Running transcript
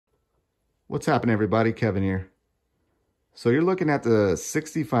What's happening, everybody? Kevin here. So you're looking at the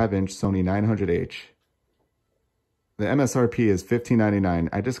 65-inch Sony 900H. The MSRP is $15.99.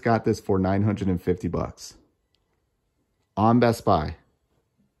 I just got this for $950 on Best Buy.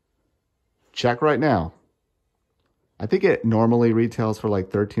 Check right now. I think it normally retails for like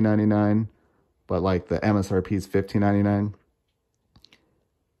 $13.99, but like the MSRP is $15.99.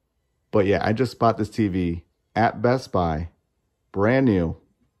 But yeah, I just bought this TV at Best Buy, brand new.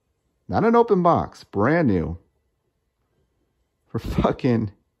 Not an open box, brand new, for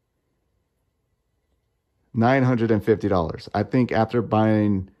fucking $950. I think after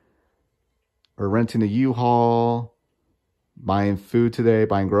buying or renting a U-Haul, buying food today,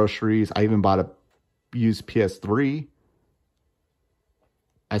 buying groceries, I even bought a used PS3.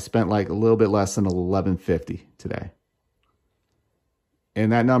 I spent like a little bit less than $11.50 today.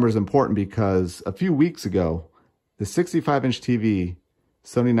 And that number is important because a few weeks ago, the 65-inch TV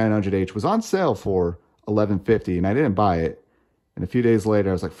Sony 900H was on sale for $11.50, and I didn't buy it. And a few days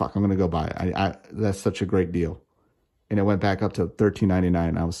later, I was like, fuck, I'm going to go buy it. That's such a great deal. And it went back up to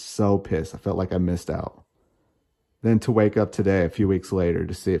 $13.99. I was so pissed. I felt like I missed out. Then to wake up today, a few weeks later,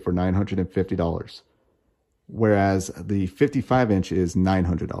 to see it for $950. Whereas the 55-inch is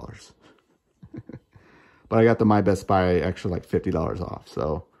 $900. But I got the My Best Buy extra like $50 off.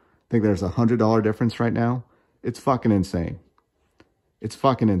 So I think there's a $100 difference right now. It's fucking insane. It's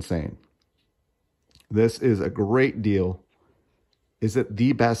fucking insane. This is a great deal. Is it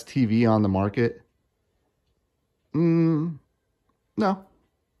the best TV on the market? No.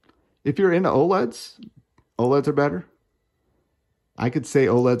 If you're into OLEDs, OLEDs are better. I could say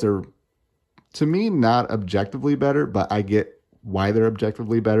OLEDs are, to me, not objectively better, but I get why they're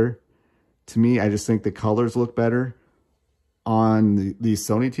objectively better. To me, I just think the colors look better on these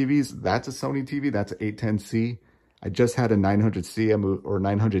Sony TVs. That's a Sony TV. That's an 810C. I just had a 900C or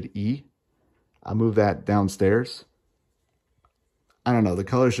 900E. I moved that downstairs. I don't know. The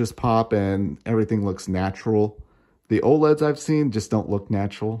colors just pop and everything looks natural. The OLEDs I've seen just don't look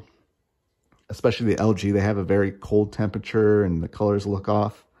natural. Especially the LG. They have a very cold temperature and the colors look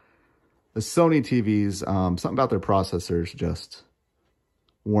off. The Sony TVs, something about their processors just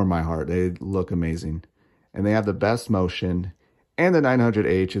warm my heart. They look amazing. And they have the best motion. And the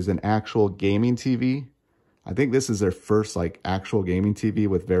 900H is an actual gaming TV. I think this is their first like actual gaming TV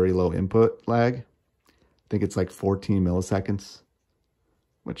with very low input lag. I think it's like 14 milliseconds,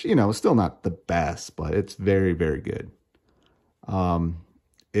 which, you know, is still not the best, but it's very, very good.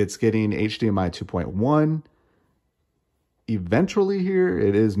 It's getting HDMI 2.1. Eventually here,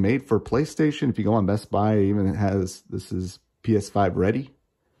 it is made for PlayStation. If you go on Best Buy, it even has, this is PS5 ready.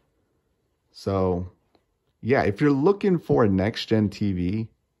 So yeah, if you're looking for a next-gen TV,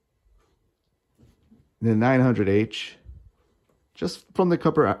 the 900H, just from the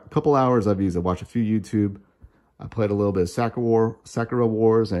couple hours I've used it, watched a few YouTube. I played a little bit of Sakura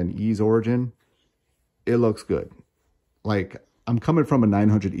Wars and Ys Origin. It looks good. Like, I'm coming from a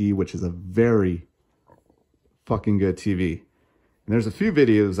 900E, which is a very fucking good TV. And there's a few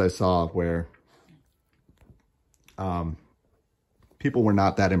videos I saw where people were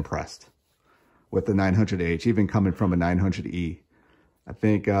not that impressed with the 900H, even coming from a 900E. I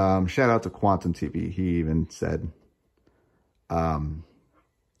think, shout out to Quantum TV. He even said that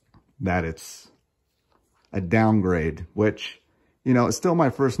it's a downgrade, which, you know, it's still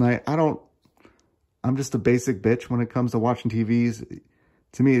my first night. I'm just a basic bitch when it comes to watching TVs.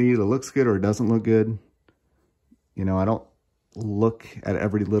 To me, it either looks good or it doesn't look good. You know, I don't look at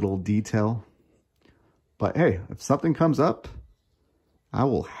every little detail. But hey, if something comes up, I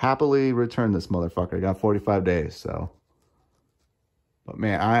will happily return this motherfucker. I got 45 days, so. But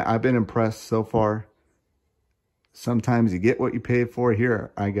man, I've been impressed so far. Sometimes you get what you pay for.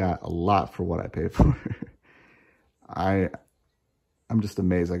 Here, I got a lot for what I paid for. I'm just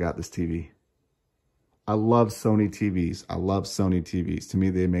amazed I got this TV. I love Sony TVs. I love Sony TVs. To me,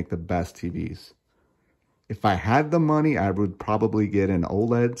 they make the best TVs. If I had the money, I would probably get an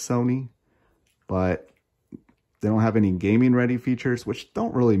OLED Sony. But they don't have any gaming-ready features, which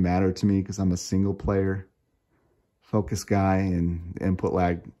don't really matter to me because I'm a single-player focus guy and input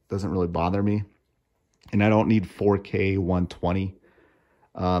lag doesn't really bother me. And I don't need 4K 120.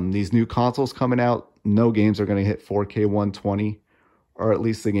 These new consoles coming out, no games are going to hit 4K 120, or at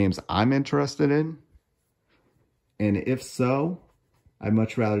least the games I'm interested in. And if so, I'd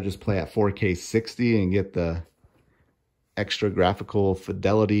much rather just play at 4K 60 and get the extra graphical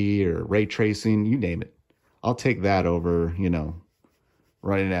fidelity or ray tracing, you name it. I'll take that over, you know,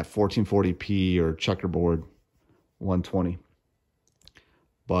 running at 1440p or checkerboard 120.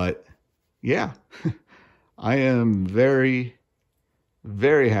 But yeah, I am very,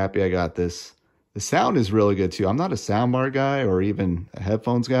 Very happy I got this. The sound is really good too. I'm not a soundbar guy or even a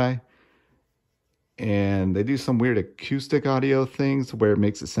headphones guy. And they do some weird acoustic audio things where it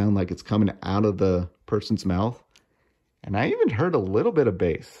makes it sound like it's coming out of the person's mouth. And I even heard a little bit of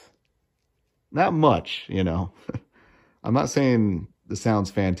bass. Not much, you know. I'm not saying the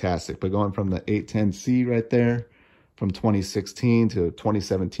sound's fantastic, but going from the 810C right there, from 2016 to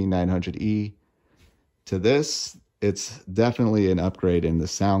 2017 900E to this, it's definitely an upgrade in the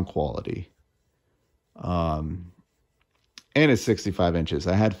sound quality. And it's 65 inches.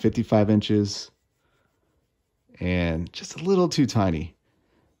 I had 55 inches and just a little too tiny.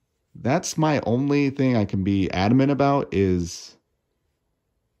 That's my only thing I can be adamant about is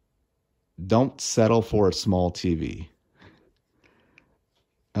don't settle for a small TV.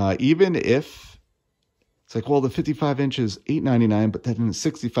 Even if it's like, well, the 55 inches, $899, but then the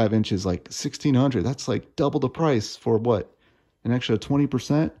 65 inches, like $1,600. That's like double the price for what? An extra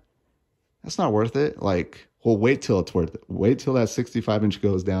 20%? That's not worth it. Like, well, wait till it's worth it. Wait till that 65 inch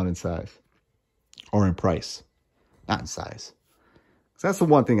goes down in size or in price, not in size. So that's the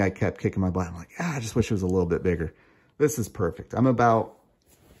one thing I kept kicking my butt. I'm like, I just wish it was a little bit bigger. This is perfect. I'm about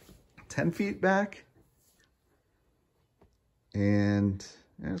 10 feet back. And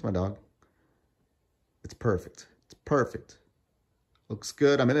there's my dog. It's perfect. It's perfect. Looks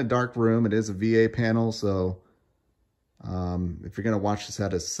good. I'm in a dark room. It is a VA panel, so if you're going to watch this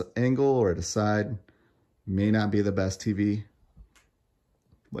at an angle or at a side, may not be the best TV.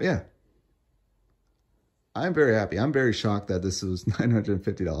 But yeah, I'm very happy. I'm very shocked that this was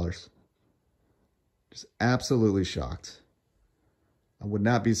 $950. Just absolutely shocked. I would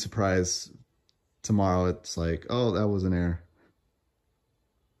not be surprised tomorrow it's like, oh, that was an error.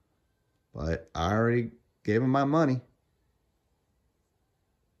 But I already gave him my money.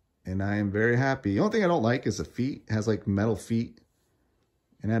 And I am very happy. The only thing I don't like is the feet. It has like metal feet.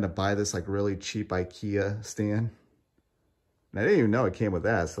 And I had to buy this like really cheap IKEA stand. And I didn't even know it came with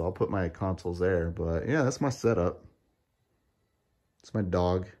that, so I'll put my consoles there. But yeah, that's my setup. It's my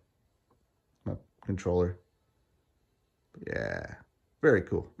dog. My controller. Yeah. Very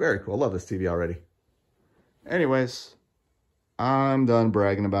cool. Very cool. I love this TV already. Anyways, I'm done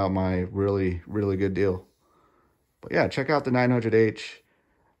bragging about my really, really good deal. But yeah, check out the 900H.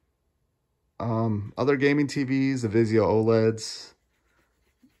 Other gaming TVs, the Vizio OLEDs,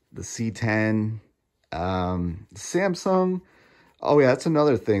 the C10, Samsung. Oh yeah, that's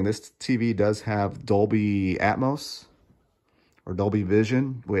another thing. This TV does have Dolby Atmos or Dolby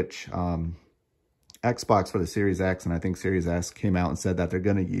Vision, which Xbox for the Series X and I think Series S came out and said that they're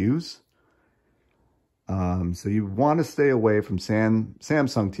going to use. So you want to stay away from Samsung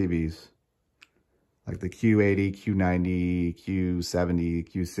TVs like the Q80, Q90,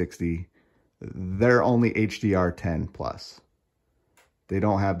 Q70, Q60. They're only HDR10 plus. They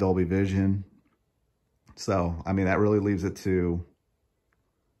don't have Dolby Vision. So, I mean, that really leaves it to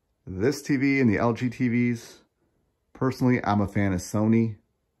this TV and the LG TVs. Personally, I'm a fan of Sony.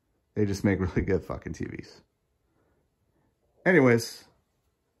 They just make really good fucking TVs. Anyways,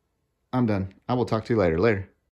 I'm done. I will talk to you later. Later.